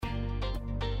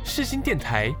世新电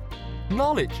台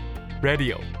Knowledge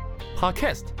Radio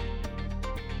Podcast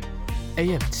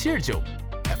AM 729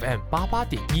 FM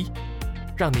 88.1，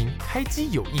让您开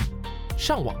机有益，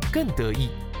上网更得意。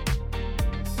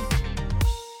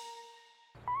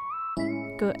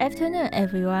Good afternoon,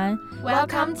 everyone.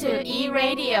 Welcome to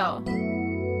E-Radio.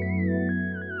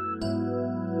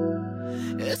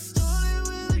 It started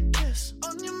with a kiss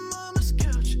on your mama's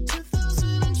couch.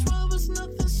 2012 was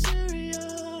nothing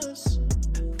serious.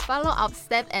 Follow up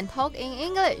step and talk in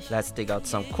English. Let's dig out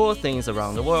some cool things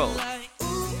around the world. Like,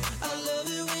 ooh, I love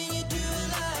it when you do it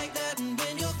like that. And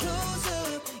when you're close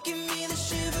up, give me the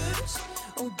shivers.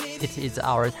 Oh, baby, It is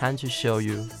our time to show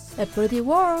you. A pretty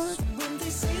world. when they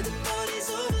say the party's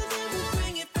over, then we'll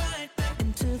bring it right back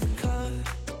into the car.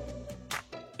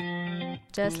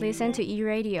 Just listen to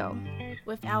E-Radio.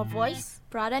 With our voice,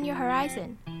 broaden your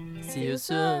horizon. See you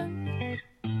soon.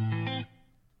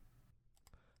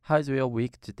 How is your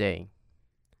week today?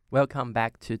 Welcome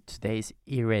back to today's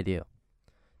E-Radio.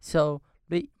 So,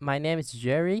 my name is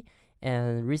Jerry,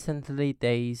 and recently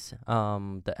days,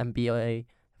 the NBA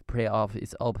playoff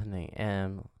is opening.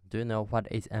 And do you know what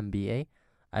is NBA?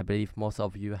 I believe most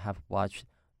of you have watched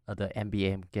the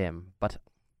NBA game. But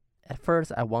at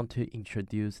first, I want to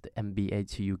introduce the NBA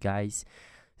to you guys.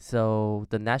 So,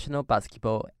 the National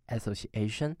Basketball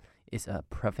Association is a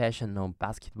professional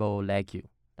basketball league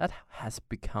that has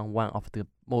become one of the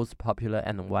most popular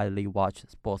and widely watched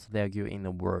sports league in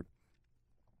the world.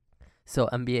 So,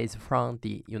 NBA is from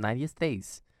the United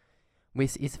States.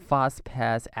 With its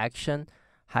fast-paced action,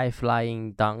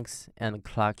 high-flying dunks, and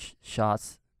clutch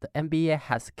shots, the NBA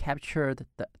has captured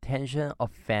the attention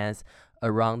of fans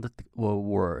around the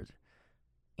world.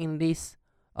 In this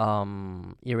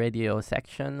E-Radio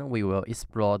section, we will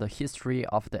explore the history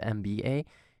of the NBA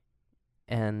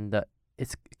and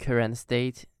its current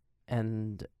state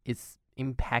and its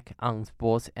impact on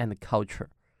sports and culture.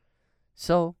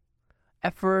 So,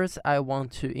 at first, I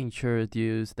want to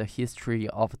introduce the history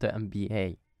of the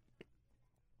NBA.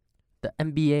 The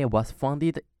NBA was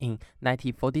founded in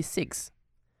 1946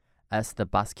 as the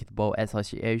Basketball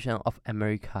Association of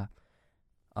America.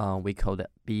 We call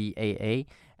it BAA.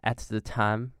 At the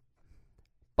time,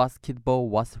 basketball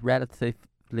was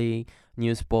relatively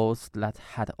new sport that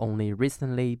had only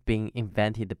recently been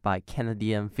invented by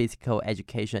Canadian physical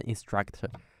education instructor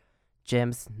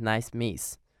James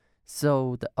Naismith.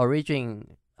 So the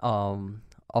origin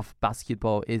of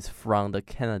basketball is from the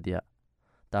Canada,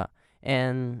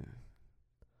 and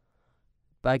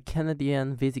by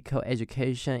Canadian physical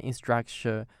education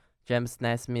instructor James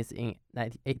Naismith in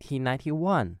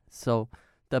 1891. So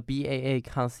the BAA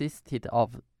consisted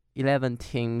of 11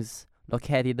 teams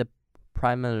located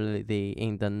primarily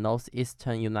in the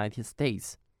northeastern United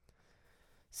States.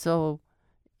 So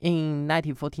in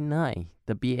 1949,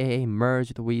 the BAA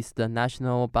merged with the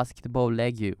National Basketball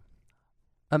League,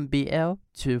 NBL,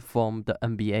 to form the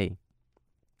NBA.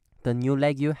 The new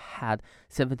league had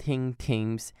 17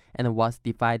 teams and was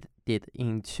divided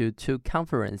into two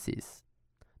conferences,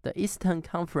 the Eastern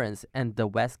Conference and the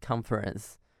West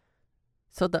Conference.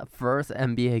 So the first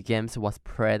NBA games was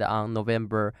played on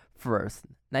November 1st,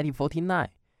 1949,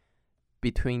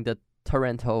 between the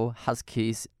Toronto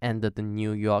Huskies and the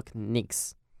New York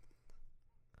Knicks.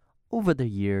 Over the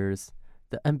years,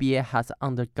 the NBA has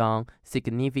undergone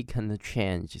significant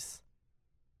changes.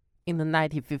 In the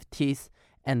 1950s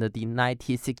and the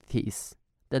 1960s,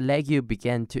 the league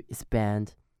began to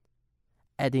expand,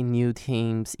 adding new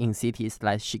teams in cities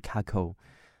like Chicago,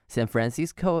 San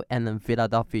Francisco, and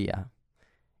Philadelphia.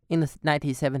 In the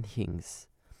 1970s,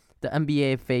 the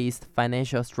NBA faced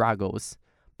financial struggles,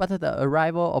 but the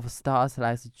arrival of stars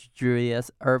like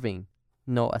Julius Erving,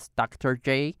 known as Dr.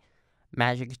 J,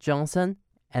 Magic Johnson,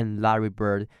 and Larry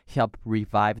Bird helped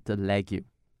revive the league.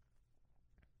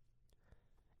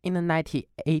 In the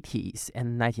 1980s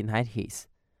and 1990s,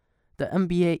 the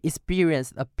NBA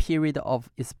experienced a period of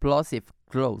explosive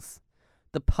growth.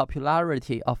 The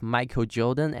popularity of Michael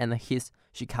Jordan and his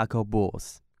Chicago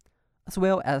Bulls, as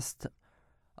well as the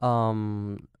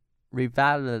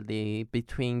rivalry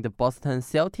between the Boston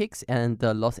Celtics and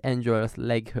the Los Angeles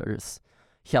Lakers,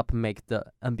 helped make the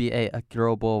NBA a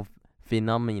global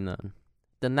phenomenon.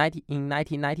 In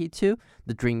 1992,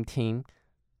 the Dream Team,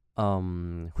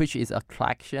 which is a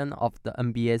collection of the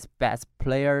NBA's best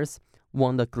players,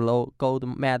 won the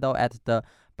gold medal at the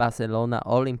Barcelona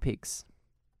Olympics,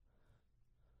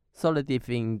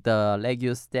 solidifying the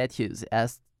league's status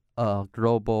as a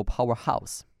global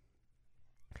powerhouse.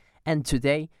 And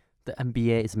today, the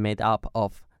NBA is made up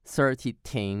of 30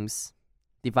 teams,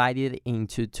 divided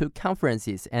into two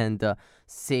conferences and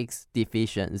 6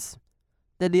 divisions.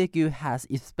 The league has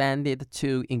expanded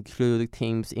to include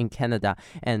teams in Canada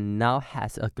and now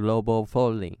has a global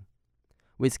following,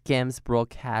 with games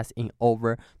broadcast in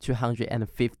over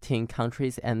 215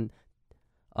 countries and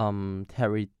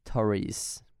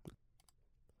territories.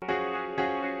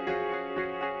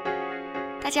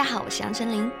 大家好，我是杨丞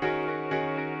琳。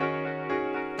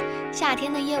夏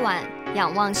天的夜晚，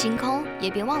仰望星空，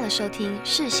也别忘了收听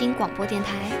世新广播电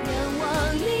台。仰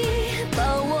望你，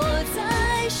抱我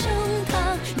在胸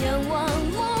膛，仰望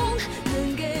梦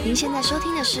能给。您现在收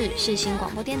听的是世新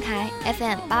广播电台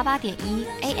FM 88.1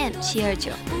 AM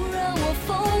 729。不让我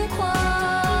疯狂。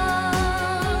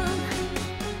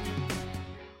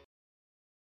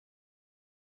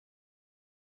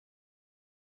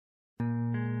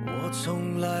我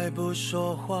从来不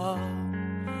说话，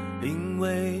因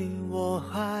为我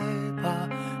害怕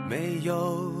没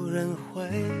有人回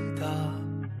答。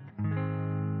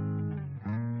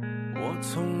我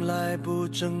从来不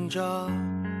挣扎，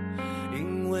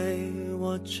因为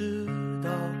我知道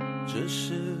这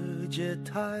世界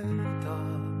太大，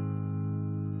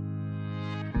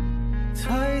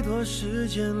太多时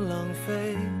间浪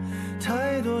费，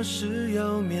太多事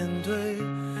要面对，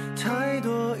太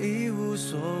多已无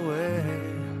所谓，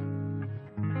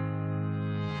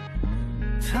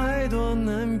太多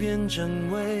难辨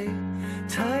真伪，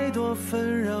太多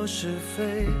纷扰是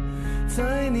非，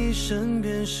在你身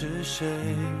边是谁？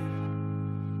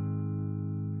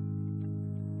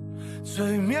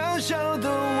最渺小的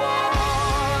我，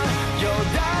有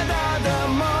大大的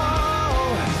梦，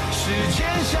时间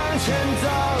向前走，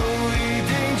一定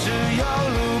只有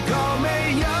路口没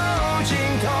有尽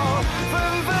头，纷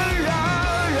纷扰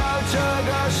扰这个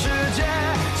世界，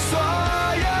所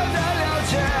有的了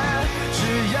解，只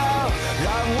要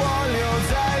让我留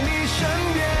在你身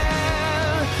边。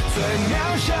最渺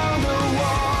小的我，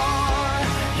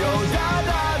有大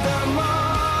大的梦，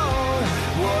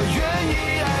我愿意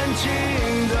安静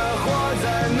地活在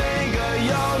每个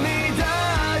有你的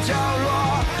角落。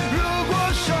如果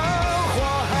生活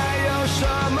还有什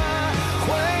么会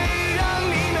让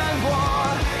你难过，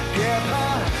别怕，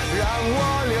让我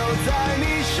留在你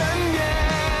身边，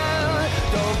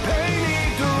都陪你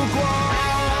度过。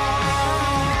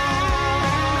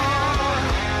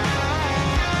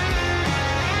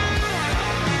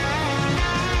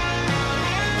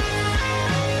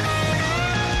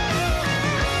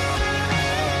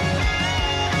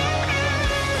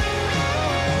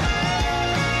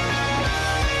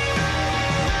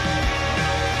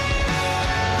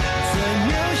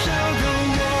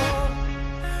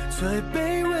最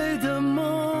卑微的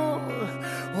梦，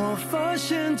我发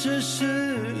现这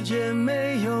世界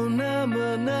没有那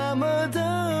么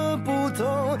的不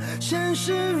同。现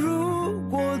实如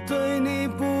果对你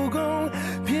不公，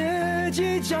别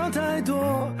计较太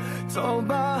多，走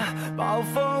吧，暴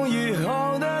风雨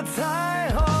后的彩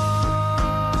虹。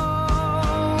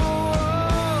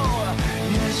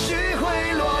也许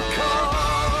会落空，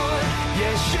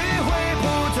也许会普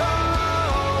通，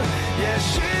也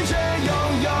许这拥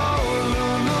有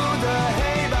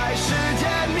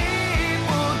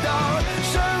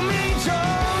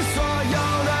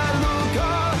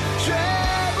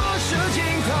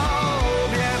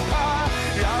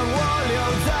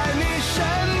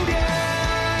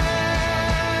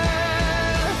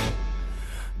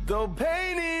都陪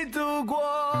你度过。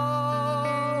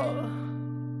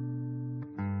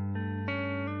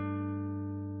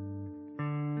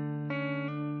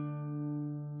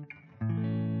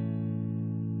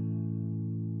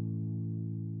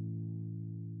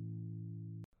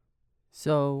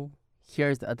So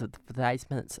here's the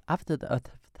advertisement. After the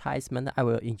advertisement, I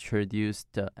will introduce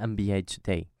the NBA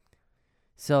today.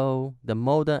 So the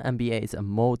modern NBA is a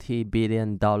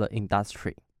multi-billion-dollar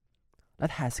industry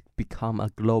that has become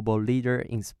a global leader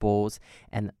in sports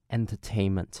and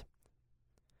entertainment.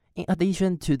 In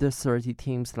addition to the 30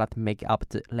 teams that make up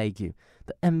the league,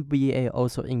 the NBA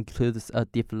also includes a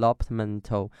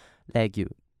developmental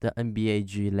league, the NBA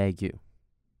G League,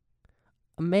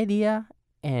 a media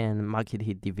and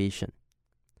marketing division,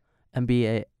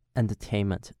 NBA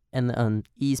Entertainment, and an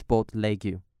eSport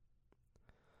league.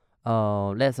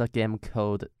 There's a game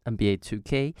called NBA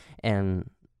 2K, and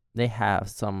they have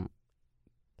some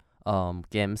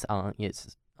games on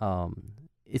its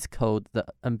it's called the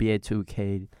NBA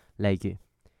 2K League,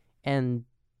 and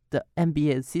the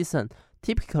NBA season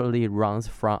typically runs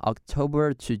from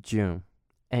October to June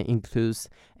and includes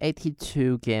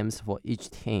 82 games for each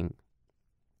team.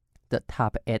 The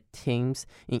top 8 teams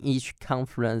in each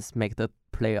conference make the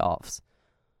playoffs.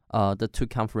 The two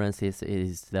conferences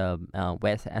is the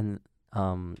West and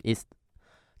East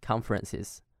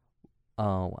conferences.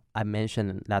 I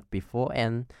mentioned that before,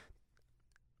 and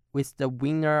with the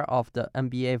winner of the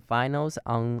NBA Finals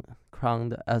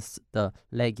crowned as the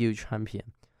league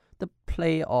champion. The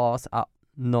playoffs are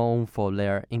known for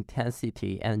their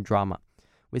intensity and drama,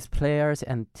 with players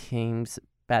and teams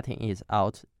battling it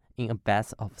out in a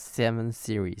best-of-7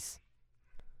 series.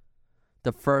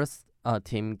 The first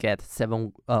team get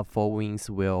 4 wins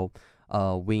will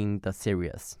win the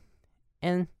series.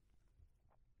 And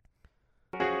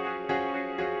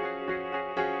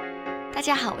大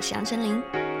家好，我是杨丞琳。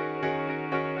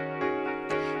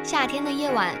夏天的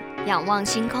夜晚，仰望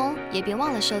星空，也别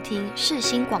忘了收听世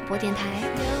新广播电台。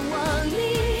仰望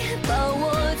你，抱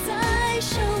我在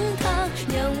胸膛，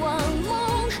仰望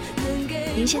梦能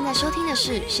给。您现在收听的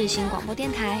是世新广播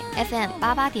电台 FM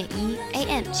 88.1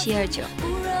 AM 729。不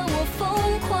让我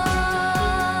疯狂。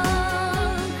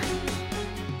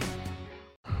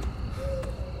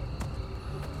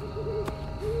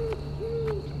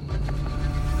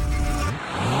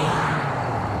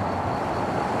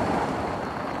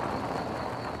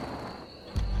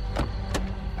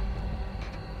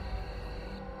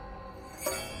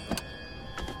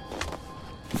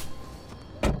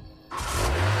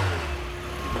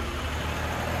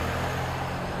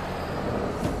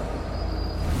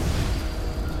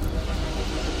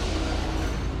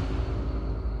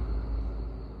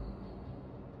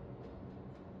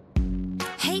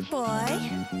Hey boy,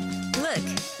 look,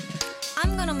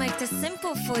 I'm gonna make this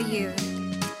simple for you.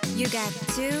 You got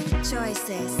 2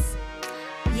 choices,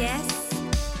 yes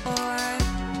or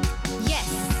yes.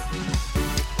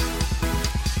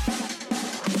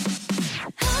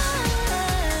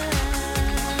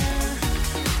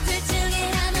 둘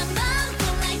중에 하나만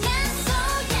골라 yes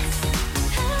or yes.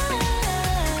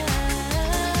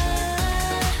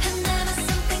 하나만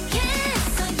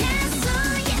선택했어 yes or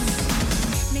yes.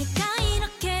 내가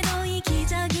이렇게도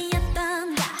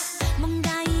이기적이었단다.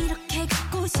 뭔가 이렇게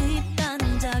갖고 싶던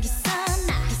적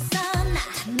있었나 다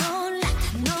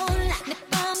놀라 내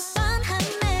뻔뻔한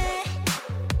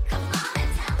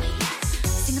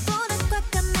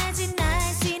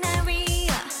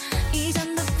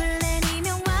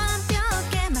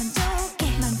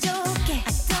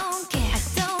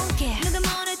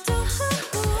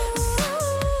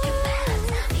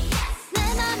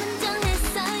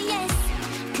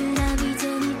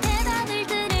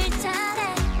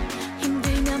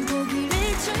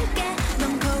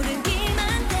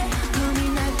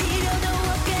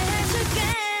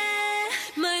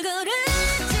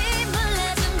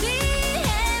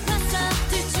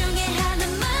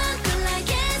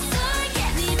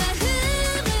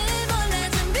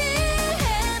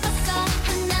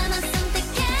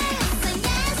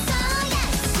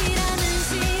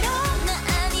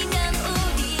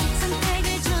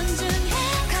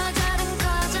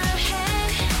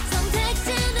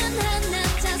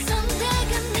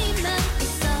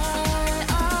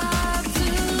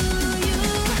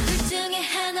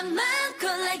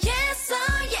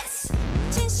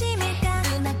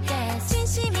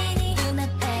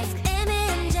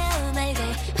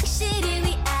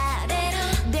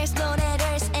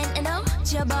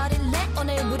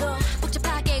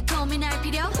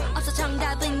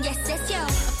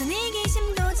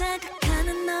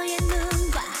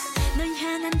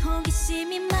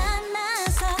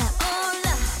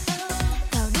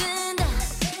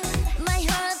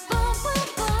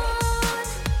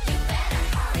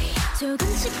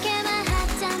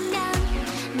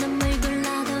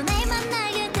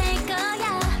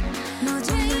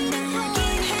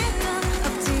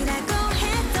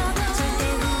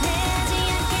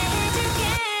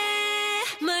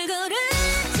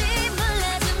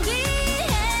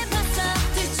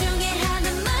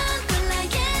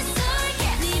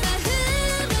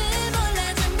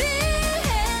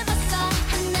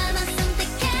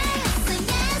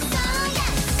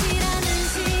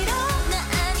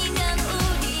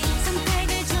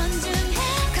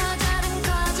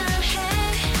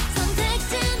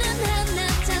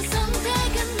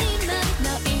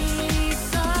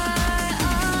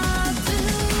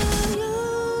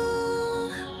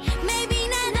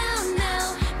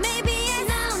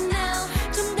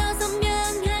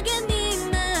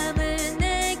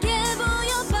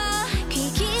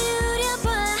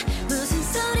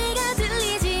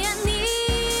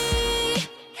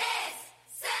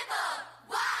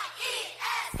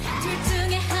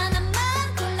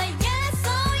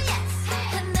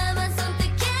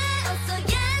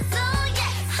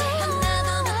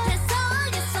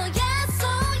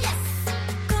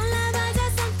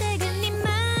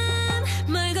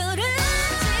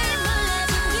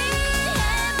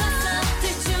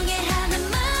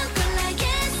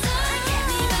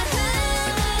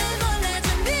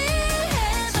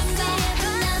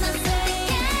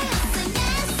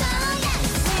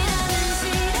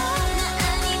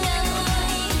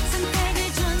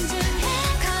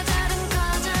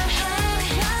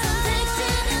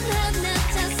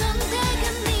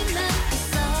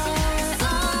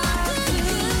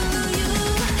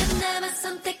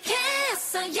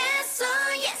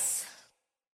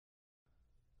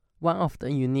One of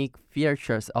the unique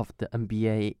features of the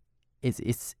NBA is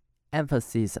its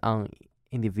emphasis on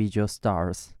individual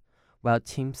stars. While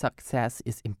team success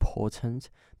is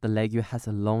important, the league has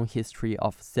a long history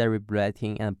of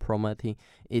celebrating and promoting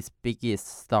its biggest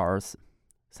stars,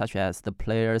 such as the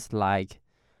players like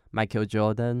Michael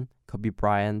Jordan, Kobe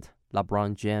Bryant,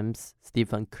 LeBron James,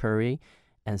 Stephen Curry,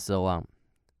 and so on.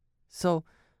 So,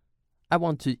 I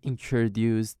want to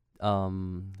introduce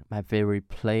my favorite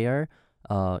player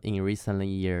in recent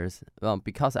years.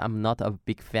 Because I'm not a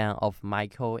big fan of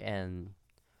Michael and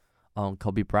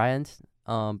Kobe Bryant,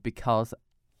 because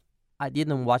I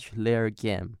didn't watch their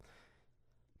game.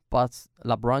 But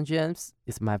LeBron James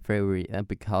is my favorite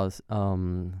because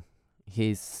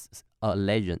he's a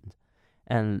legend.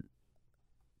 And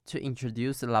to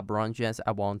introduce LeBron James,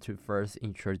 I want to first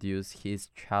introduce his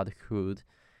childhood.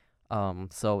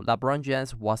 So LeBron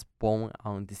James was born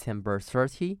on December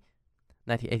 30,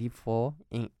 1984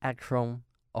 in Akron,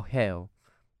 Ohio.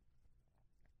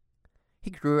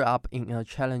 He grew up in a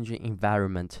challenging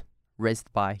environment,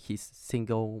 raised by his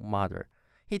single mother.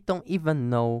 He don't even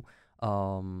know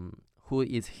who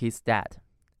is his dad,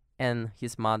 and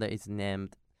his mother is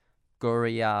named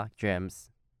Gloria James.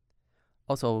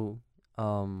 Also,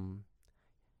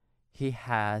 he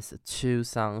has two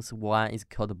sons. One is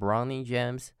called Bronny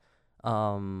James.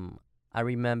 I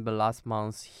remember last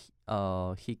month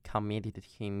he committed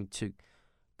him to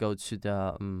go to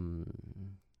the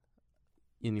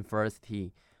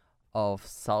University of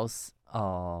South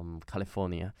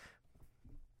California.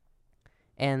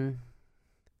 And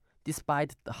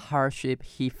despite the hardship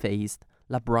he faced,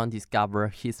 LeBron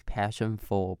discovered his passion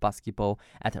for basketball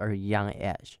at a young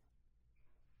age.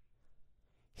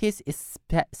 His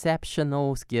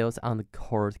exceptional skills on the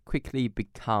court quickly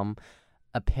became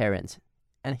apparent,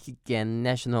 and he gained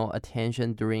national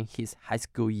attention during his high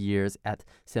school years at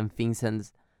St.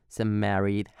 Vincent St.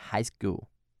 Mary High School.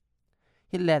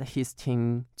 He led his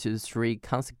team to 3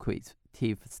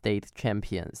 consecutive state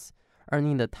champions,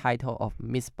 earning the title of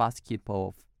Miss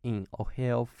Basketball in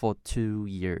Ohio for 2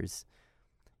 years.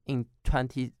 In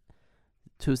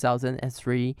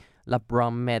 2003,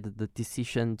 LeBron made the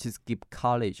decision to skip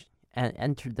college and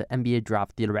enter the NBA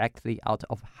draft directly out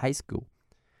of high school.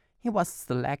 He was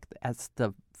selected as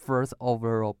the first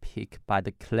overall pick by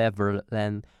the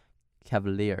Cleveland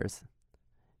Cavaliers,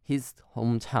 his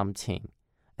hometown team.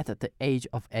 At the age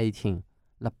of 18,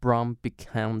 LeBron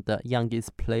became the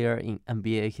youngest player in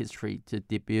NBA history to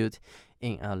debut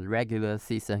in a regular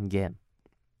season game.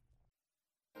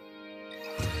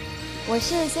 我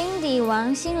是 Cindy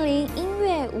王心凌，音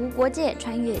乐无国界，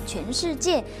穿越全世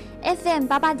界。FM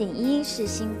 88.1世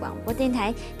新广播电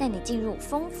台，带你进入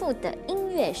丰富的音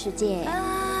乐世界。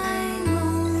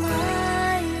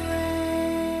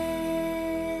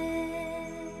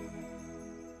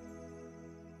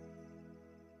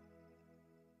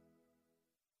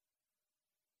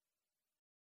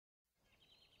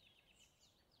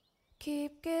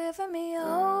Keep giving me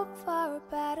hope for a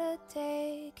better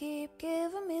day. Keep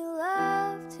giving me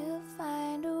love to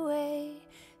find a way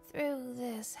through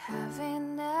this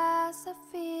heaviness I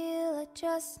feel. I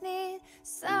just need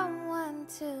someone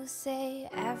to say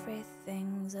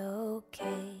everything's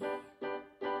okay.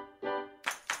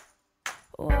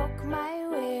 Woke my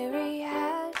weary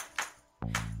head,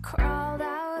 crawled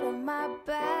out of my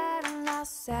bed, and I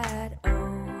said,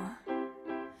 oh,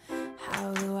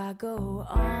 how do I go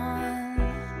on?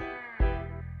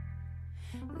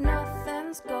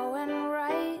 Nothing's going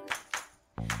right.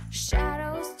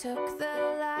 Shadows took the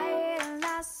light, and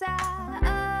I said,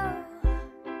 oh,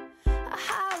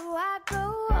 how do I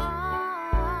go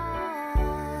on?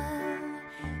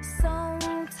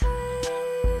 Sometimes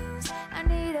I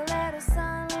need a little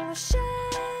sunshine,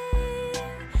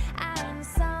 and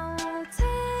sometimes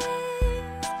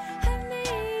I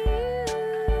need you.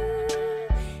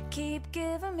 Keep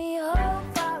giving me hope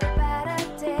for a better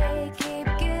day. Keep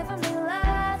giving me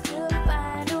love to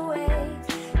find a way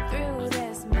through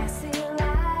this messy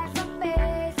life I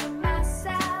made for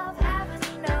myself.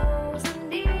 Heaven knows I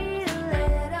need a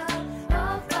little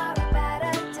hope for a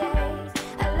better day.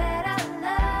 A little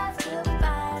love to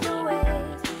find a way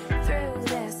through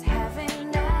this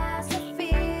heaviness I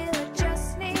feel. I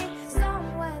just need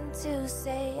someone to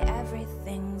say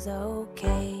everything's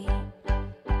okay.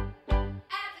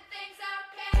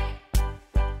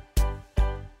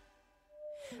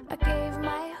 I gave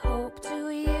my hope to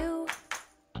you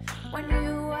when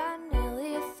you were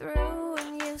nearly through,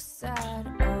 and you said,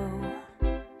 oh,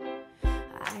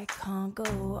 I can't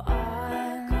go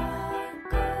on.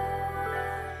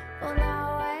 Well,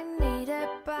 now I need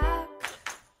it back,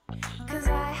 'cause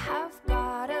I have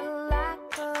got a lack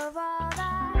of all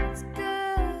that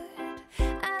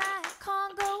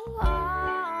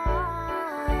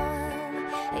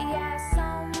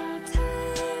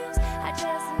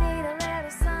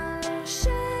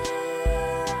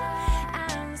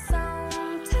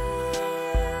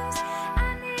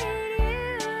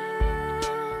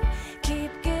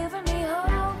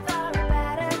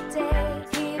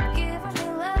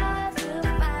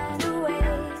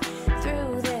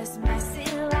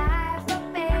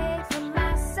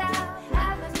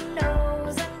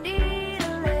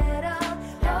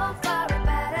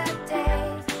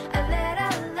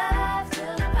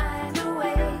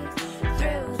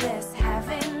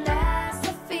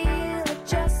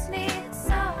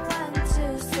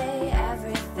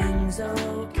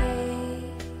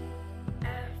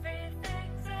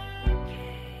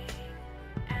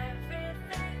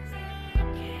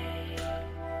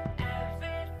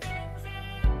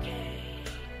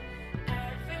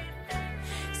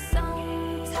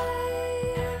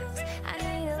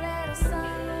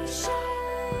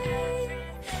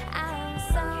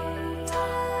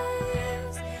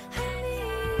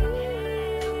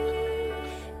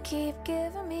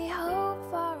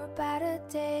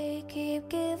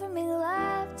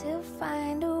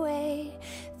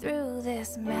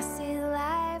this messy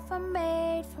life I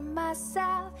made for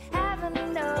myself.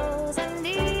 Heaven knows I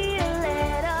need a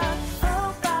little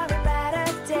hope for a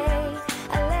better day,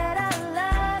 a little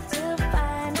love to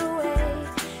find a way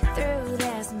through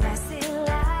this messy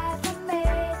life I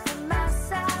made for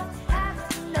myself.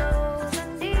 Heaven knows I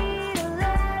need a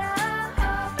little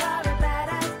hope for a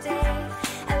better day,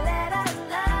 a little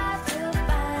love to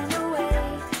find a way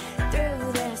through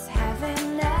this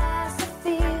heaviness I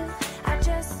feel. I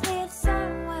just need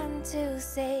someone to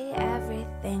say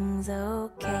everything's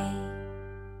okay.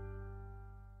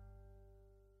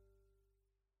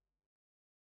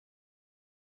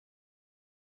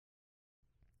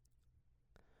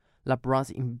 LeBron's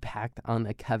impact on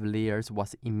the Cavaliers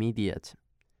was immediate.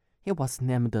 He was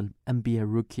named the NBA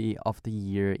Rookie of the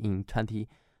Year in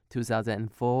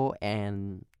 2004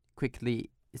 and quickly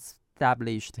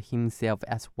established himself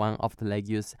as one of the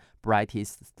league's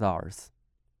brightest stars.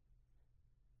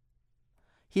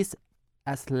 His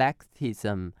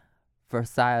athleticism,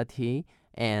 versatility,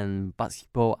 and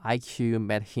basketball IQ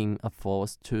made him a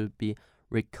force to be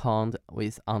reckoned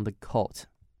with on the court.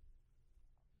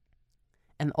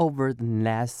 And over the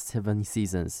last 7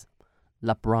 seasons,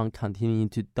 LeBron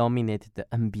continued to dominate the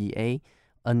NBA,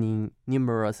 earning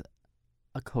numerous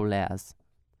accolades.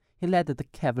 He led the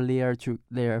Cavaliers to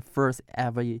their first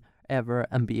ever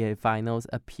NBA Finals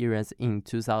appearance in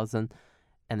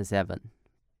 2007,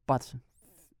 but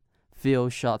fell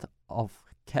short of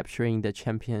capturing the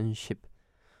championship.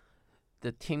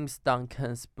 The team's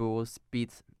Duncan Spurs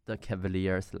beat the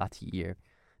Cavaliers last year.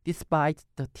 Despite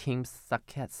the team's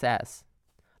success,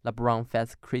 LeBron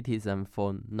faced criticism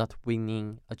for not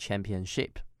winning a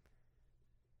championship.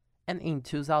 And in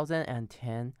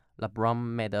 2010, LeBron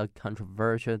made a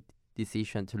controversial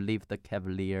decision to leave the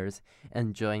Cavaliers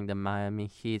and join the Miami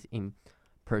Heat in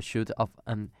pursuit of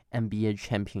an NBA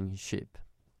championship.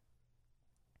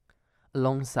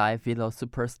 Alongside fellow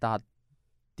superstar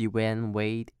Dwayne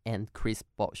Wade and Chris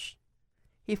Bosh,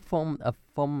 he formed a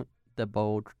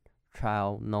formidable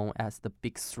trio known as the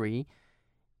Big Three,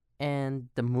 and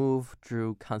the move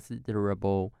drew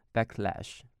considerable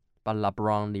backlash, but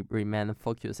LeBron remained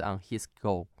focused on his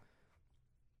goal.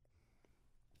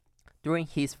 During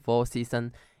his 4th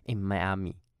season in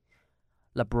Miami,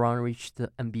 LeBron reached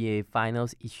the NBA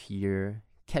Finals each year,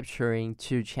 capturing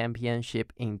 2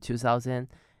 championships in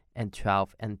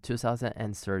 2012 and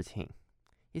 2013.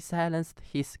 He silenced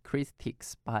his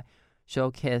critics by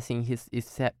showcasing his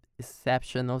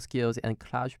exceptional skills and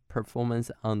clutch performance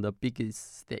on the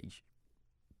biggest stage.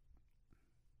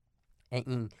 And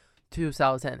in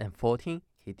 2014,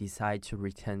 he decided to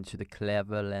return to the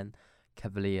Cleveland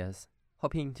Cavaliers,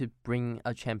 hoping to bring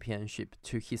a championship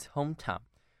to his hometown.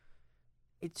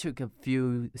 It took a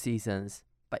few seasons,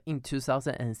 but in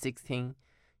 2016,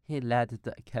 he led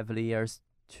the Cavaliers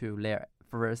to their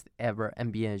first ever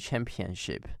NBA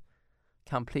championship,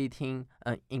 completing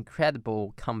an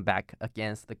incredible comeback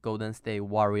against the Golden State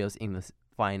Warriors in the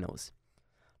finals.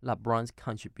 LeBron's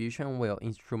contribution was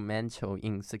instrumental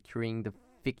in securing the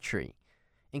victory,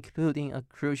 including a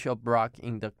crucial block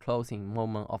in the closing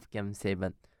moment of Game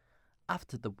 7.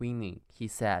 After the winning, he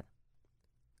said,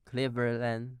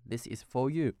 "Cleveland, this is for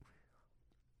you."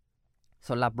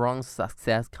 So LeBron's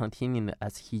success continued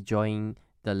as he joined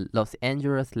the Los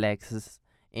Angeles Lakers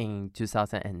in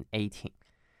 2018.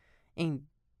 In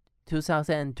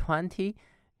 2020,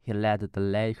 he led the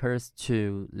Lakers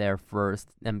to their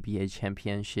first NBA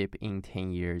championship in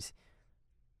 10 years,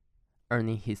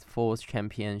 earning his 4th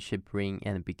championship ring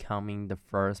and becoming the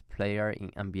first player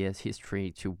in NBA's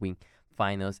history to win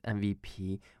Finals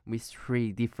MVP with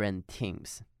 3 different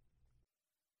teams.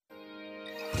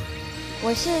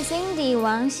 我是 Cindy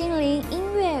王心凌，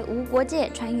音乐无国界，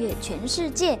穿越全世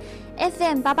界。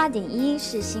FM 88.1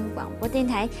世新广播电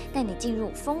台，带你进入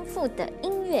丰富的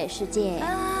音乐世界。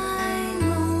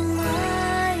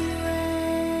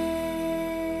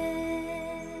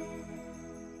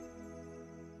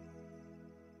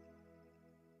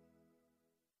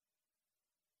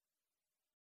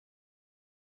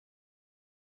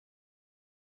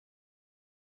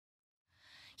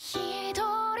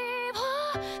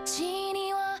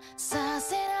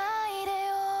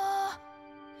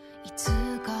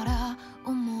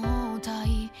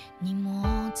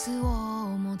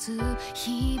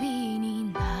日々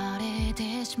に慣れ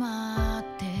てしまっ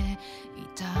てい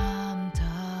たん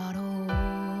だろう。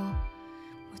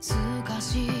難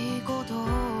しいこと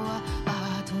は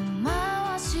後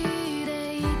回し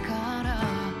でいいから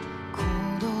孤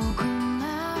独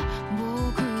な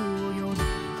僕を夜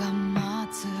が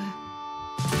待つ。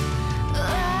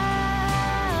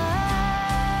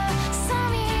寂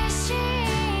しい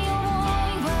思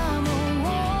いはもう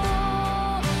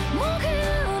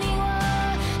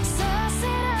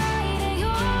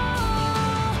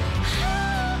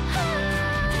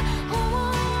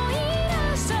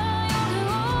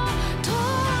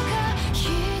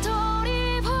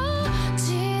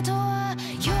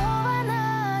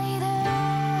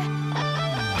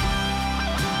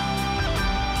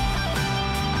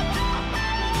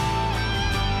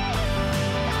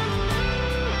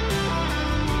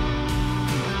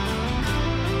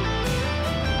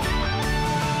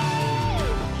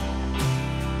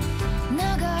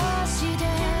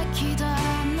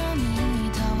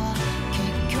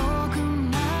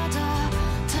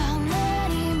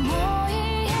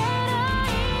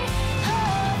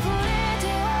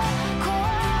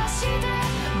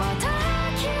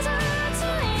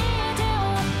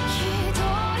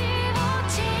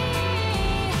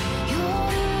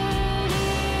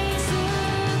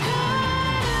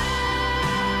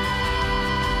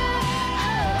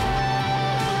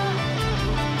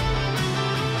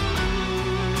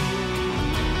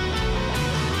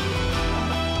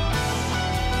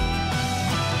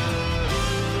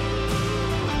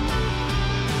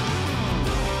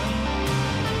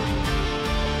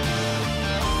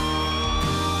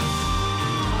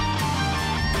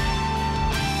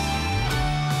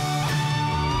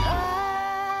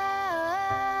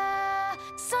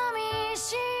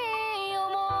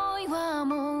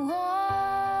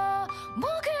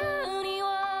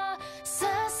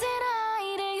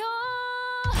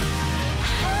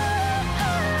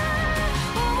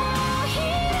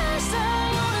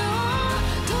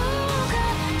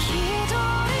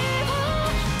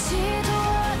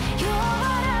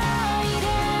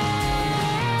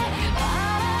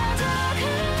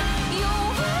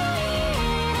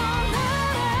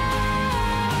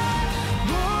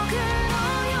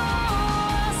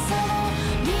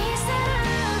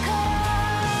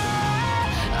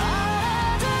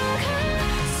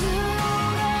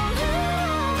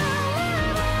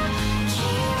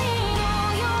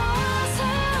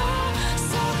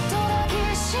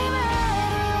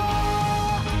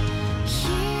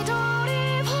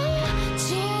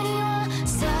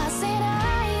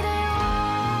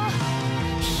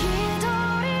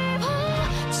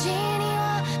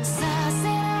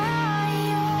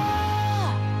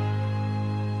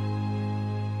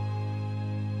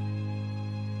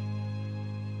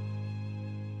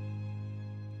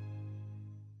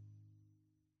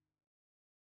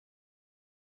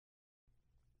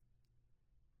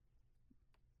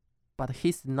but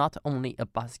he's not only a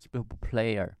basketball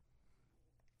player.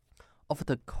 Off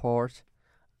the court,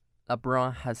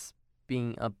 LeBron has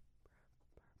been a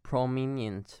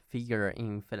prominent figure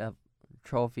in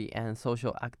philanthropy and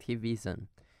social activism.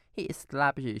 He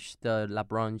established the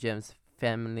LeBron James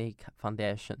Family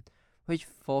Foundation, which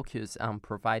focuses on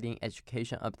providing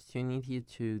education opportunity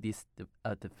to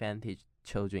disadvantaged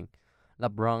children.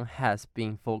 LeBron has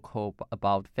been vocal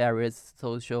about various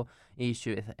social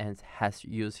issues and has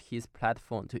used his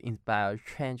platform to inspire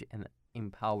change and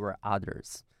empower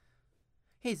others.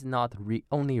 He is not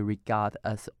only regarded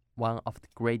as one of the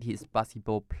greatest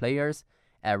basketball players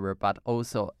ever, but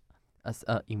also as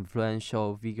an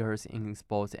influential figure in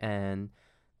sports and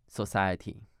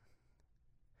society.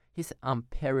 His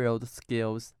unparalleled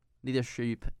skills,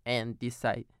 leadership, and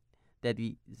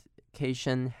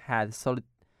dedication had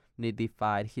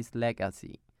solidified his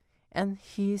legacy, and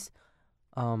his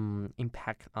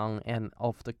impact on and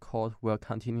off the court will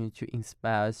continue to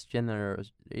inspire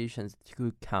generations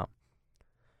to come.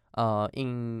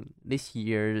 In this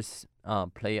year's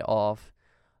playoff,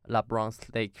 LeBron's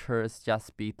Lakers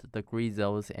just beat the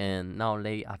Grizzlies, and now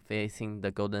they are facing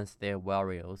the Golden State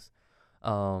Warriors.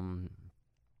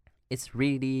 It's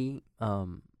really a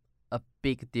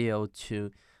big deal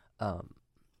to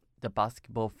the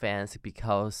basketball fans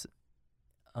because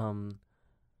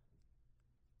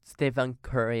Stephen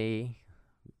Curry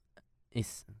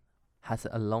has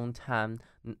a long time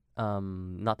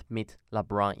not meet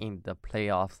LeBron in the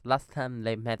playoffs. Last time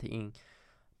they met in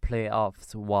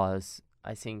playoffs was,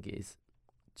 I think, is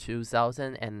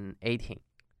 2018.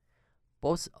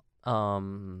 Both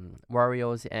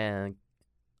Warriors and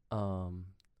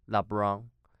LeBron,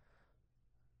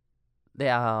 they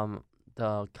are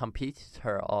the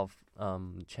competitor of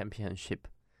championship.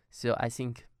 So I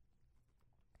think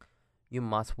you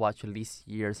must watch this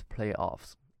year's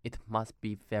playoffs. It must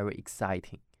be very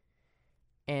exciting.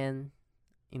 And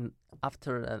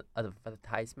after an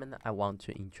advertisement, I want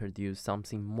to introduce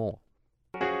something more.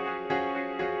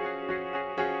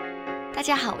 大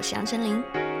家好，我是杨丞琳。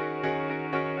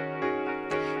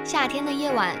夏天的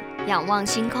夜晚，仰望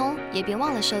星空，也别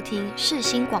忘了收听世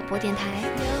新广播电台。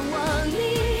仰望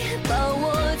你，抱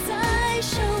我在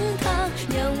胸膛，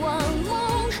仰望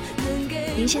梦能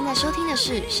给。您现在收听的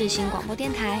是世新广播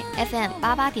电台 FM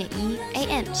 88.1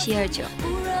 AM 729。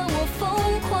不让我疯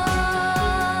狂。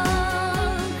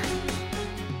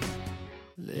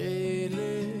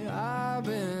Lately, I've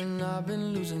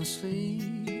been losing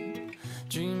sleep,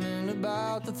 dreaming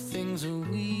about the things that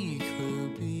we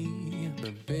could be.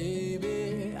 But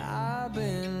baby, I've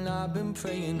been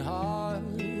praying hard.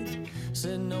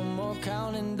 Said no more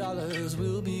counting dollars,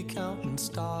 we'll be counting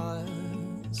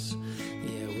stars.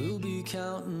 Yeah, we'll be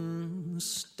counting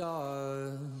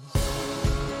stars.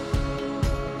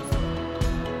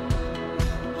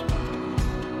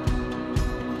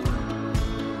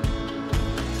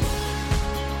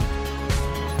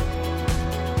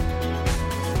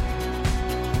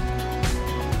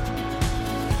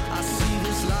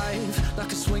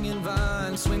 Like a swinging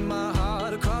vine, swing my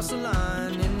heart across the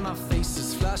line. In my face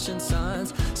is flashing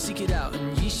signs. Seek it out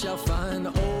and ye shall find.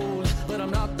 Old, but I'm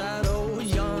not that old.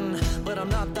 Young, but I'm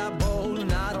not that bold.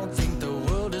 And I don't think the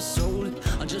world is sold.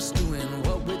 I'm just doing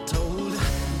what we're told.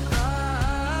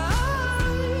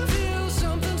 I feel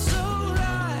something so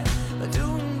right,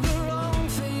 doing the wrong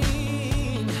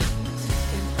thing.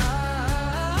 And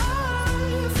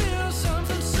I feel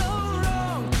something so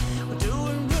wrong,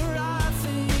 doing the right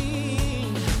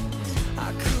thing.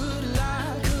 I could lie.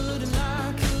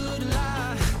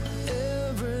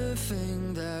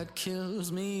 Everything that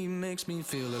kills me makes me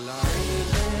feel alive.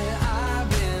 Lately, I've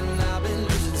been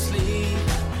losing sleep,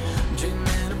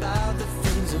 dreaming about the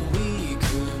things that we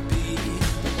could be.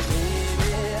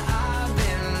 Baby, I've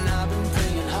been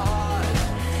praying hard.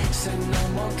 Said no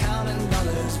more counting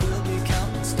dollars, we'll be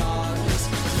counting stars.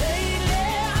 Lately,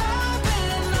 I've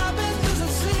been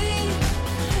losing sleep,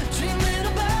 dreaming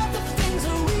about the things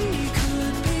that we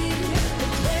could be.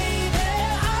 But baby,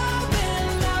 I've been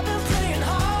praying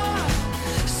hard.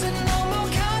 Said no more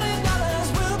counting dollars,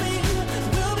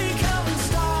 we'll be counting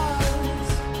stars.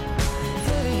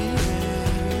 Hey.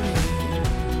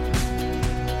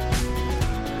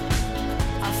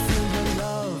 I feel your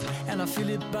love and I feel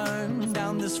it burn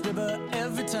down this river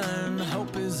every turn.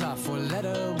 Hope is our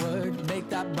four-letter word. Make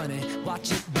that money,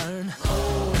 watch it burn.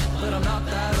 Old, but I'm not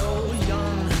that old.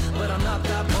 Young, but I'm not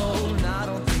that bold. And I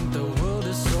don't think the world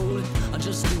is sold. I'm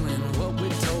just doing what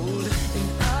we're told. And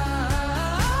I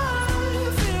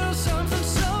feel something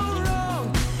so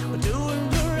wrong. We're doing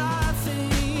the right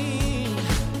thing.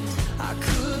 I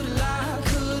could lie.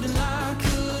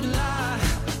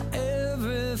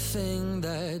 Everything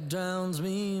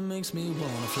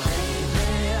life.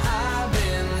 Lately I've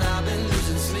been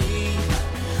losing sleep,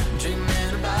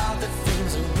 dreaming about the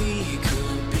things that we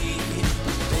could be.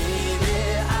 But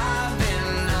baby, I've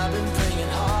been praying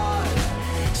hard.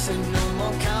 Said no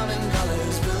more counting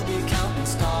dollars, we'll be counting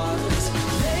stars.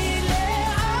 Lately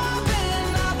I've been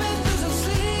losing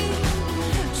sleep,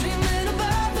 dreaming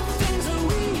about the things that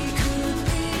we could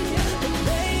be. But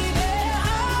baby,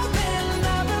 I've been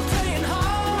praying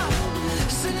hard.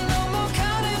 Said no more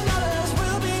counting dollars,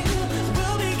 we'll be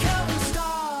counting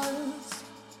stars.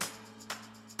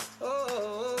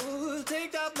 Oh,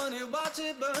 take that money, watch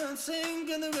it burn, sink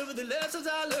in the river, the lessons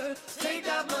I learned. Take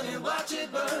that money, watch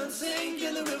it burn, sink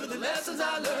in the river, the lessons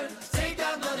I learned. Take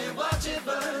that money, watch it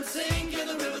burn, sink in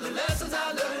the river, the lessons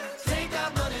I learned. Take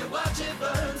that money, watch it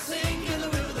burn, sink in the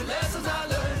river, the lessons I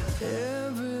learned.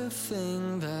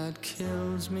 Everything that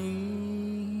kills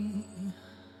me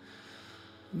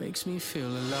makes me feel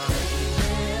alive.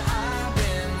 I've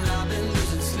been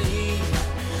losing sleep,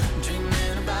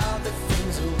 dreaming about the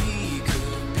things that we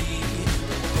could be.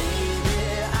 But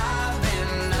baby, I've been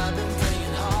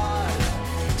praying hard.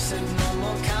 Said no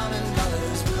more counting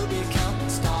dollars, we'll be counting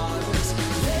stars.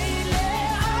 Lately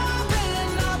I've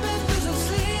been losing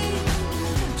sleep,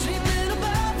 dreaming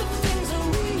about the things that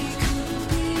we could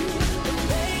be. But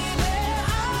baby,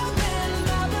 I've been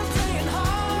praying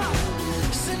hard.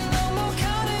 Said no more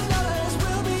counting dollars,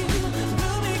 we'll be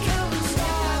counting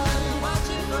stars. Watch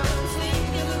it burn,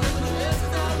 sink in the river, the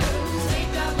lessons I learned. Take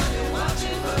that money, watch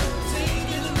it burn, sink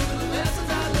in the river, the lessons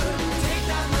I learned. Take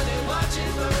that money, watch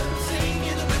it burn, sink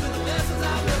in the river, the lessons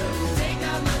I learned. Take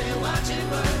that money, watch it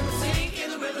burn, sink in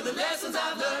the river, the lessons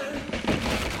I've learned.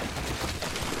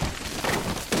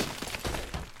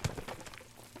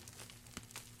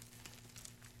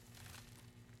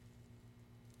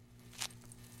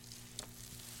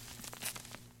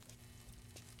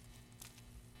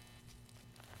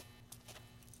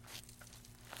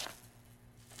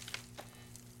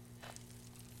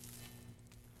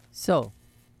 So,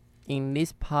 in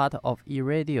this part of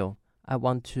e-radio, I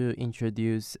want to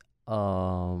introduce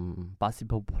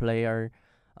basketball player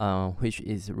which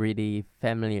is really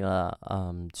familiar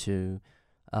to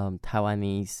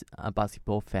Taiwanese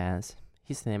basketball fans.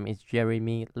 His name is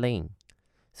Jeremy Lin.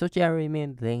 So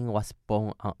Jeremy Lin was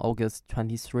born on August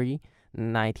 23,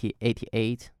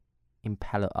 1988 in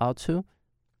Palo Alto,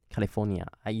 California.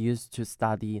 I used to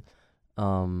study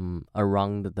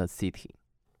around the city.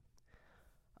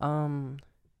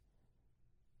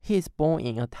 He is born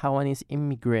in a Taiwanese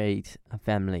immigrant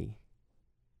family,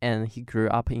 and he grew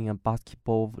up in a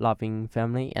basketball-loving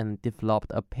family and developed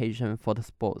a passion for the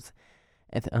sports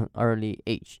at an early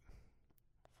age.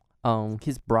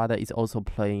 His brother is also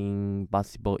playing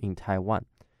basketball in Taiwan.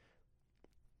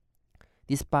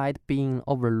 Despite being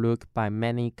overlooked by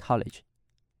many colleges,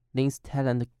 Lin's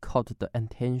talent caught the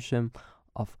attention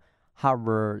of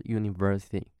Harvard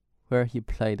University, where he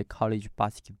played college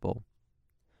basketball.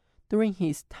 During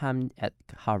his time at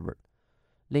Harvard,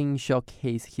 Lin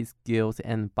showcased his skills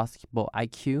and basketball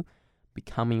IQ,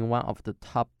 becoming one of the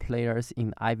top players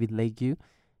in Ivy League,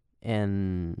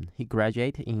 and he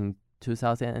graduated in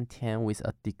 2010 with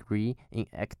a degree in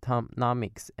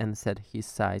economics and set his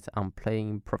sights on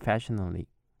playing professionally.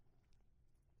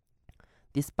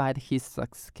 Despite his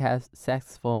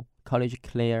successful college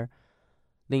career,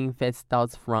 Lin faced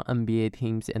doubts from NBA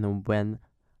teams and went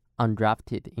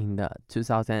undrafted in the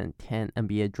 2010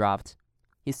 NBA draft.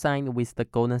 He signed with the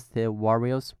Golden State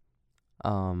Warriors,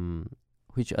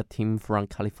 which a team from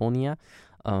California,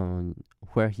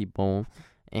 where he born,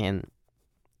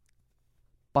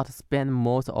 but spent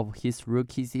most of his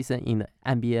rookie season in the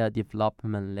NBA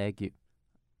Development League.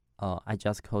 I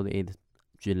just called it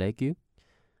G League.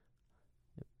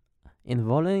 In the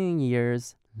following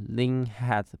years, Lin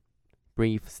had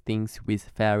brief stints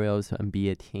with various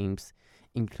NBA teams,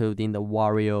 including the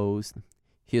Warriors,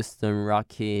 Houston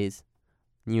Rockets,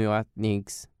 New York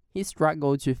Knicks. He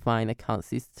struggled to find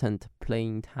consistent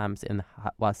playing times and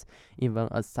was even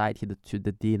assigned to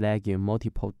the D-League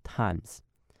multiple times.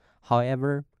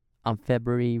 However, on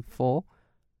February 4,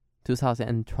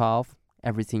 2012,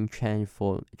 everything changed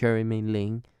for Jeremy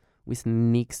Lin, with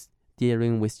Knicks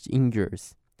dealing with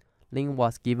injuries. Lin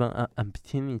was given an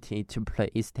opportunity to play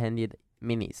extended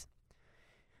minutes.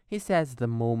 He says the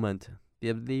moment,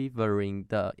 delivering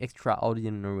the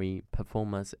extraordinary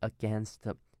performance against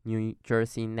the New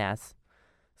Jersey Nets,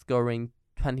 scoring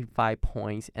 25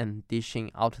 points and dishing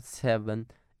out 7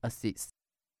 assists.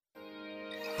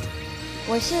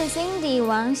 我是 Cindy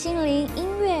王心凌，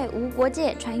音乐无国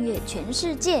界，穿越全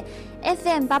世界。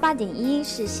FM 88.1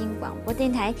世新广播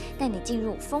电台，带你进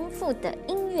入丰富的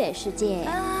音乐世界。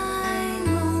I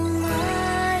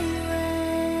know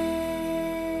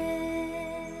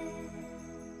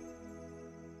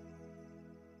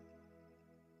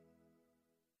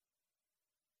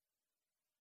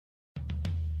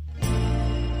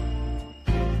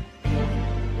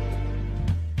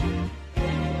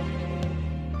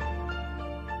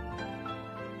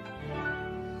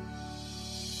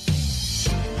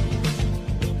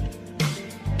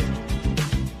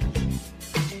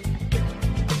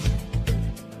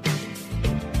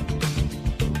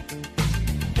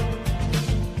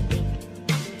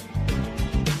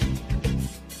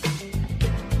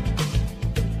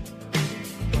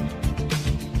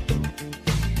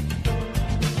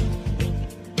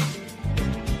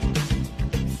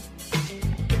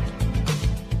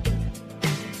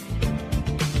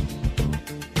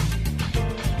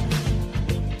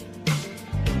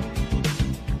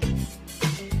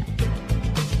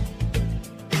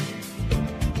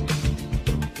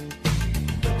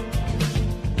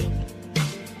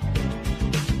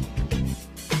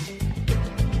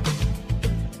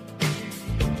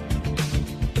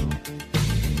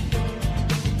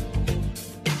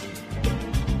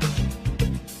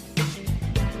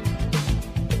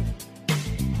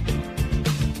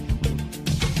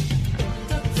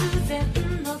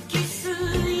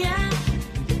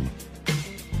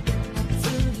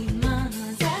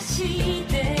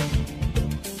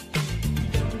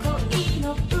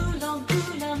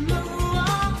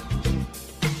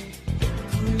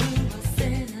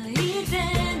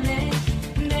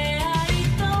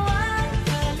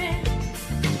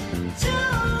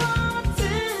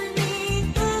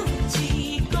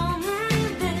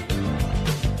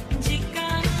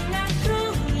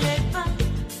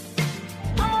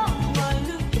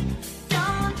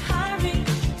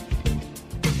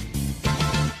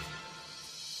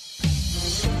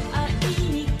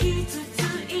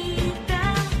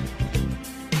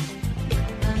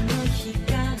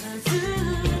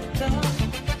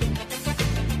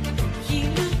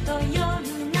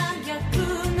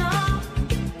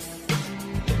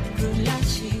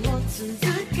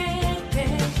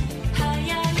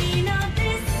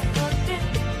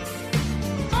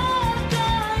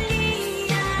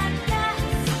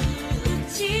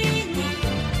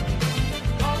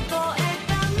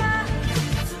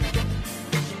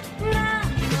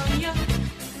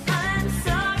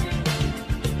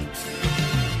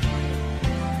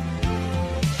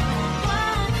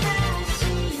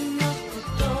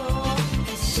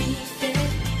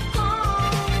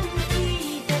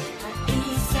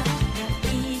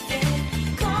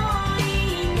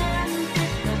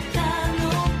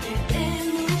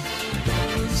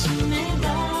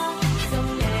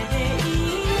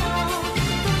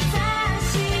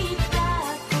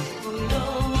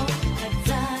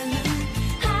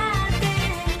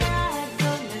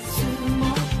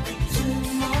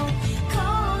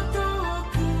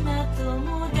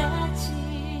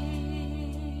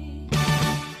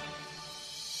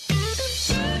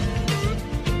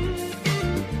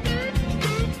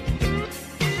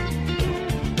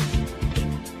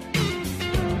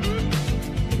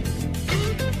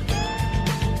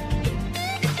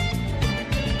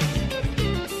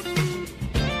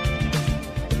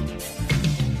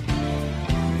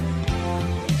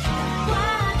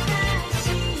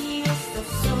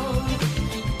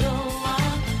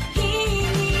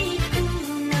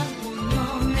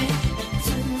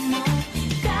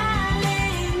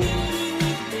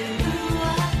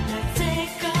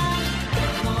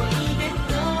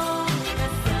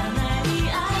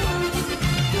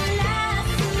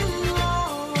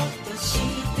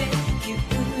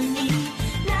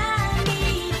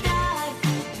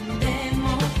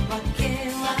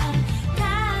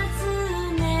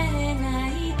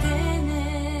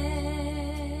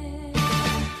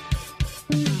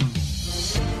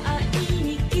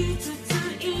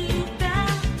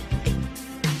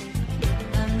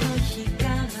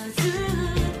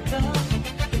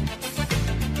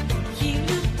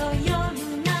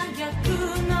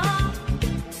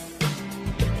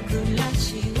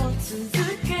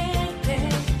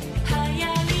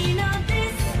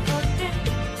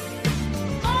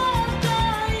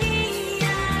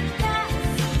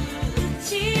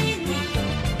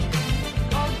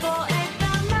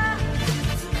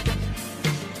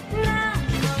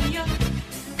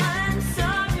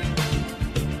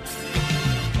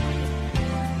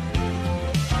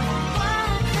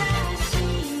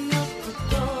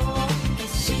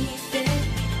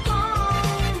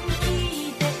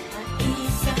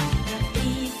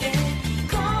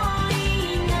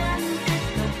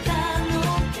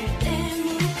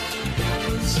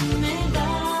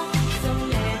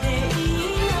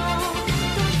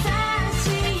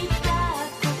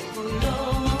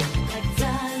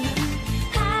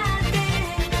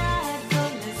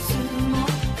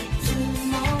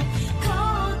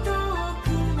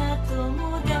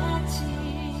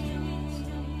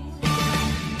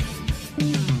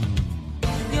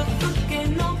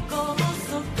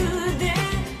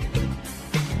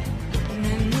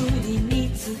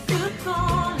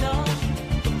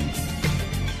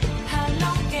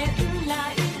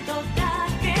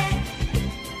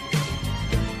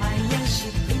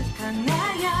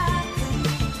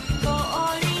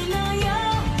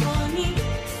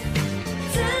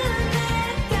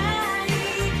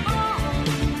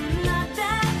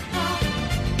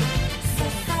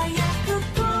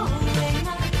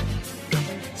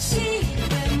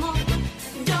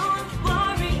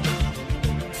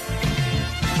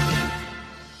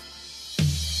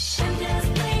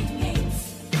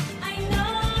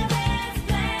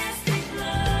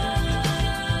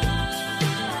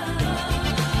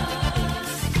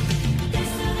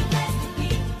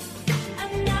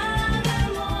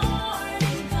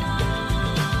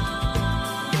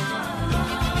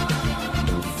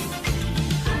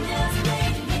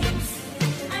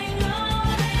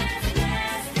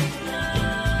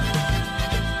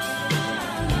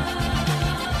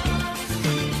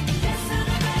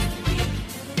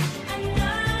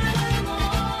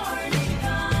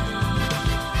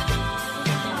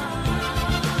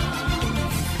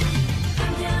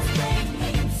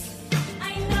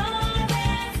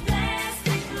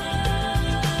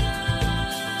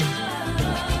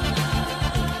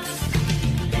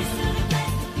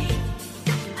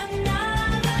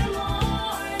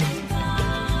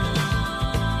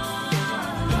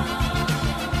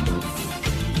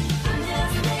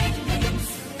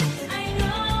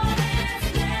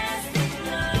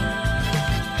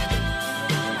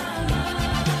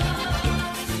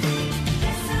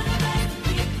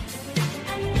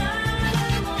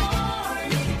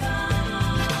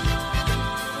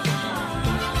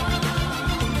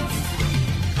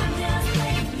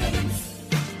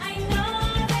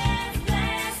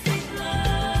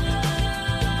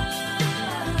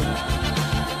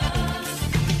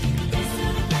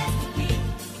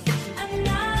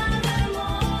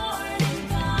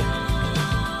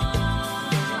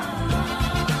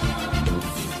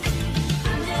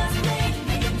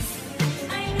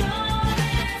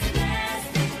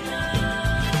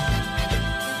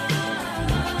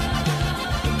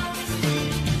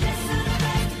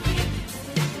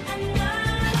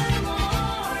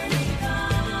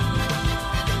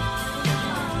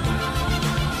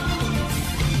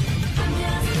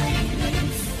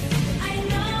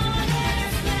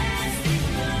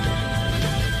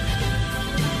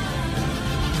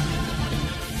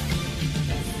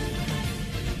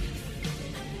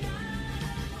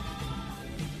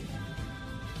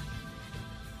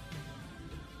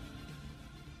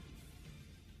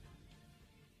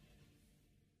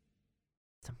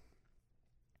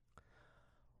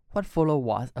What followed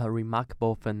was a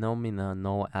remarkable phenomenon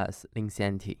known as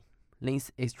Linsanity. Lin's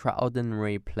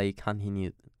extraordinary play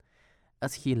continued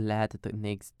as he led the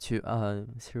Knicks to a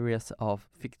series of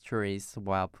victories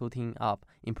while putting up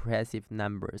impressive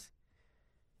numbers.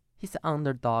 His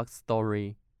underdog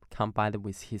story, combined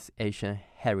with his Asian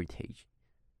heritage,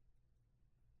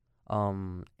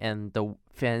 and the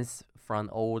fans from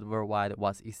all worldwide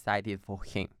was excited for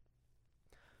him.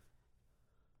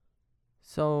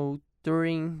 So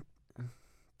during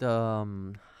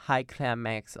the high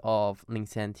climax of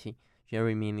Linsanity,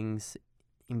 Jeremy Lin's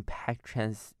impact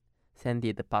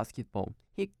transcended basketball.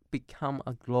 He became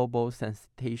a global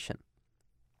sensation.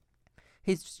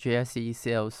 His jersey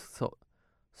sales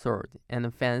soared,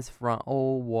 and fans from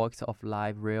all walks of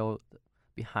life rallied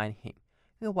behind him.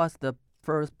 He was the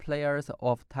first players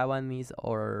of Taiwanese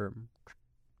or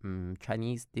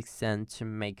Chinese descent to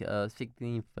make a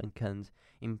significant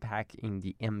impact in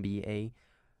the NBA,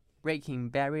 breaking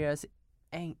barriers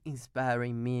and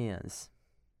inspiring millions.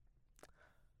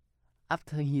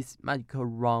 After his magical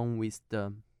run with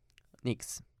the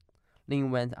Knicks,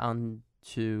 Lin went on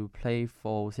to play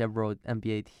for several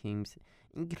NBA teams,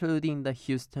 including the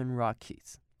Houston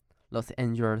Rockets, Los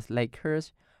Angeles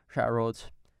Lakers, Charlotte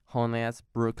Hornets,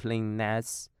 Brooklyn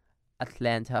Nets,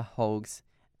 Atlanta Hawks,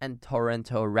 and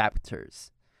Toronto Raptors.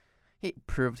 He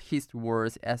proved his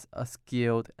worth as a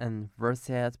skilled and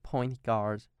versatile point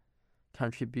guard,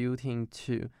 contributing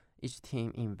to each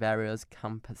team in various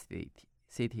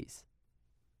capacities.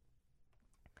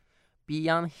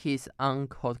 Beyond his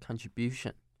on-court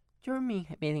contribution, Jeremy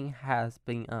Lin has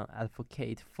been an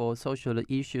advocate for social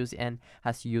issues and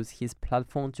has used his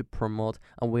platform to promote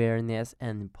awareness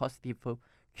and positive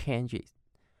changes.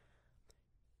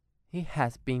 He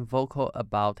has been vocal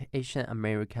about Asian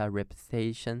American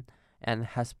representation and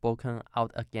has spoken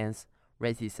out against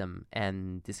racism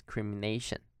and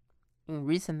discrimination. In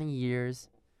recent years,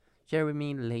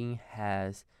 Jeremy Lin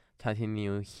has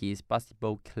continued his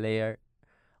basketball career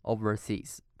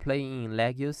overseas, playing in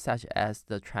leagues such as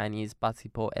the Chinese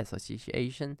Basketball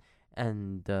Association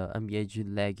and the NBA G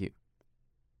League.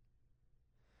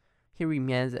 He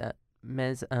remains an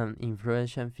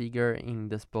influential figure in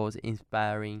the sport,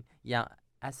 inspiring young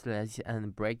athletes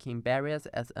and breaking barriers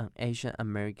as an Asian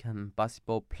American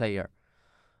basketball player.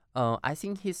 I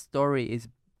think his story is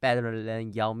better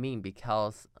than Yao Ming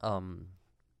because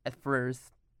at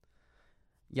first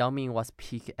Yao Ming was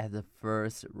picked as the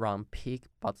first round pick,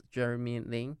 but Jeremy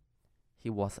Lin, he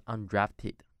was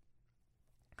undrafted.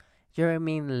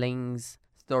 Jeremy Lin's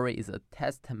story is a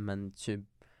testament to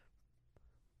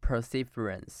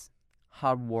perseverance,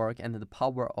 hard work, and the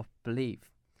power of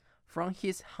belief. From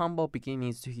his humble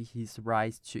beginnings to his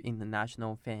rise to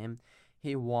international fame,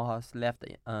 he was left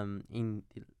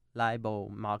indelible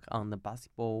mark on the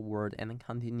basketball world and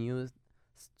continues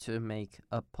to make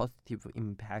a positive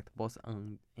impact both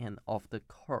on and off the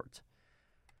court.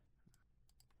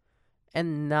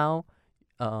 And now,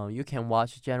 you can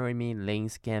watch Jeremy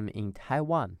Lin's game in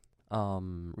Taiwan.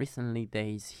 Recently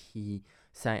days he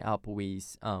signed up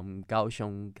with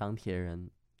Kaohsiung钢铁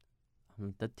人,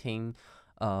 the team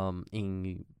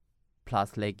in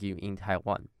Plus League in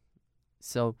Taiwan.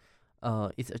 So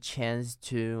it's a chance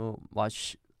to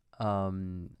watch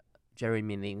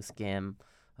Jeremy Lin's game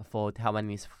for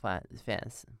Taiwanese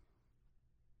fans.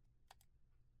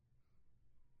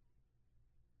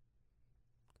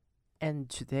 And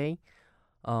today,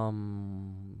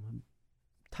 Taiwanese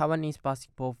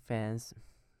basketball fans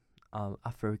are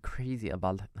very crazy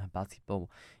about basketball.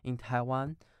 In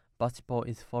Taiwan, basketball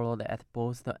is followed at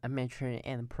both the amateur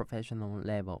and professional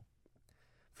level.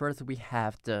 First, we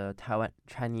have the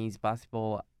Chinese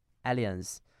Basketball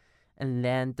Alliance, and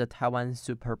then the Taiwan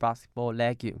Super Basketball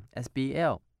League,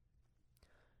 SBL.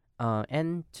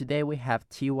 And today we have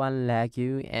T1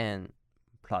 League and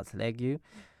Plus League.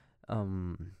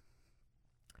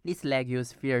 These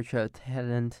leagues feature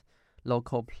talent,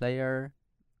 local player,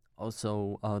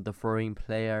 also the foreign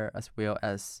player, as well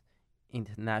as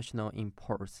international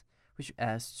imports, which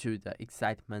adds to the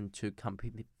excitement to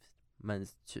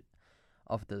competitiveness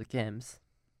of the games.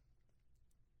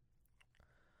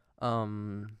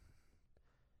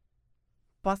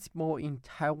 Basketball in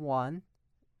Taiwan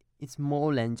is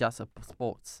more than just a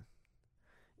sport.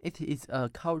 It is a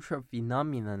cultural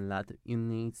phenomenon that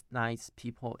unites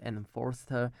people and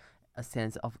fosters a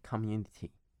sense of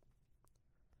community.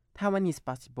 Taiwanese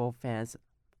basketball fans'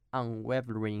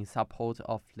 unwavering support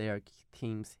of their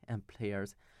teams and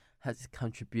players has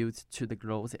contributed to the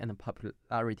growth and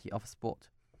popularity of sport,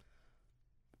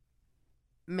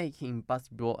 making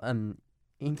basketball an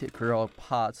integral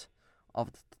part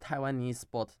of the Taiwanese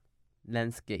sport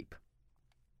landscape.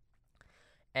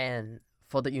 And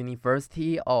for the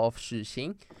University of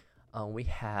Shixing, we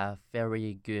have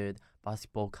very good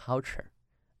basketball culture,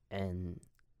 and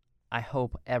I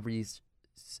hope every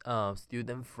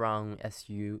student from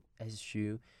SU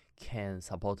can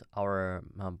support our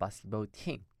basketball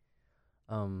team.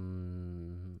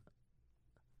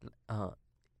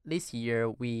 This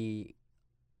year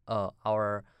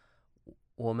our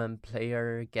woman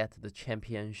player get the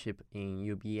championship in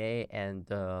UBA, and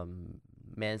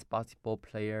men's basketball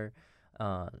player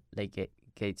they get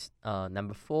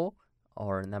number 4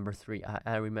 or number 3.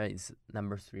 I remember it's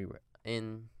number 3.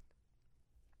 In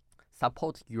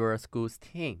support your school's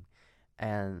team.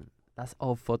 And that's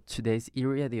all for today's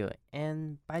e-radio.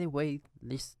 And by the way,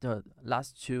 the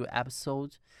last 2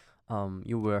 episodes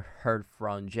you will heard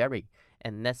from Jerry,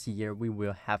 and next year we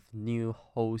will have new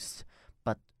hosts.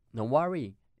 But don't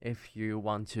worry, if you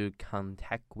want to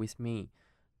contact with me,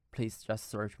 please just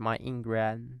search my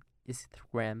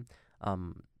Instagram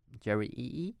Jerry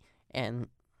EE, and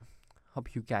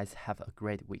hope you guys have a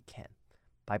great weekend.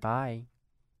 Bye bye.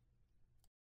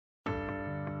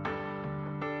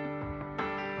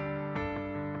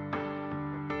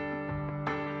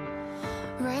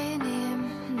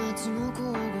 Raining 夏の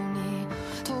午後に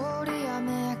通り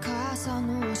雨傘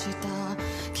の下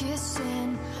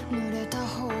Kissing 濡れた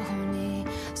頬に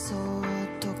そっ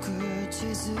と口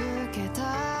づけた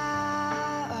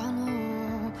あ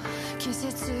の季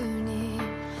節に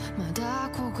まだ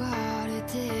焦がれ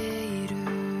ている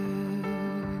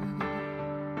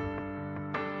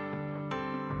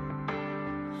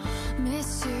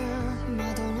Miss you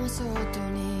窓の外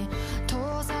に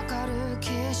遠ざかる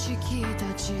景色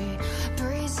たち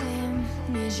Breezing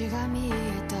虹が見え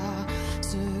た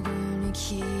すぐに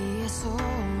消えそう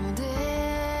で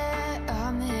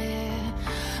雨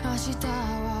明日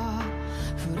は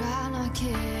降らなけ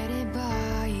れば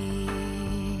いい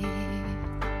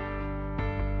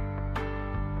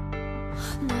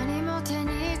何も手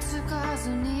につかず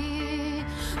に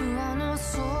上の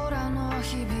空の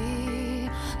日々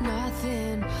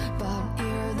Nothing but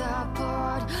you're the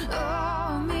part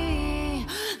of me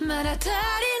まだ足り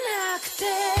なくて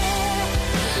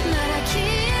まだ消え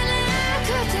なく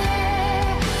て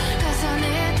重ね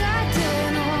た手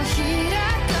のひら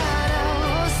から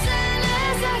押され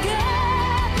下げ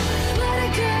What a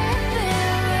good thing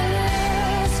it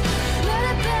is What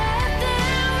a bad thing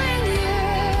when you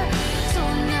そん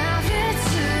な別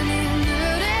に濡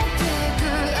れてく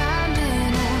雨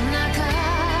の中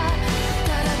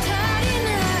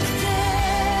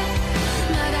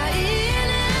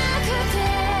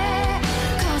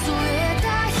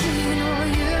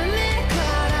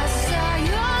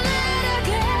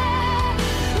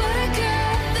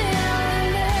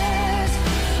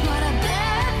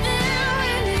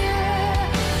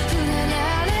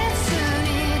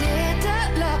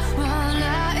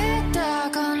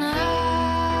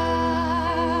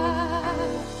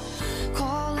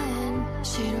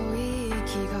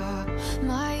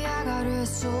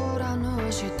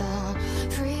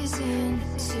Freezing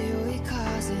強い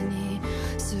風に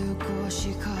少し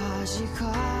かじか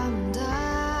んだ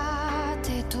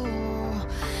手と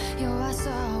弱さ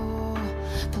を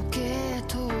ポケッ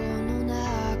トの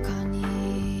中に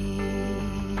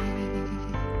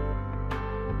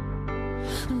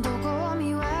どこを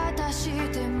見渡し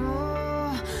て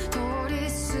も通り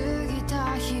過ぎ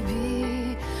た日々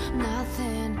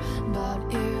Nothing but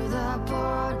you're the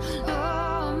part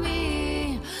of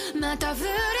me また触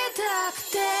れたく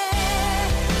て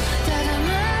ただ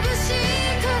眩し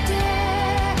くて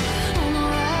思わ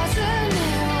ず目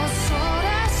をそ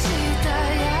らした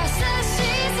優し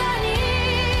さに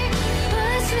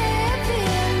Wanna sleep in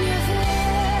your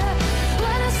bed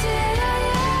Wanna say I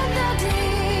am the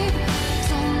deep そ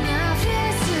んなフェ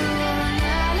イスを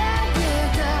並べ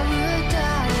た歌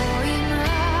を今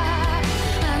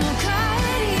あの帰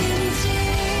り道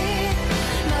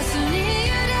バスに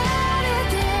揺られ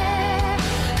て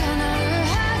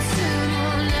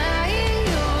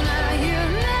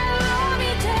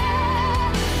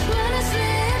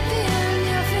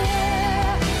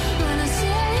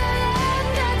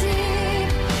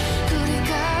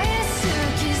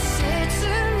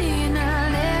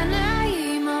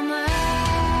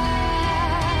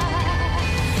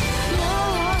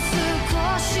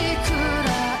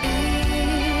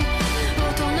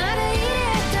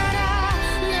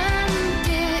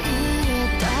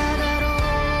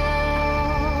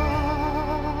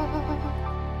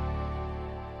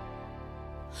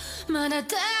まだ足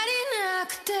りな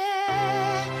くて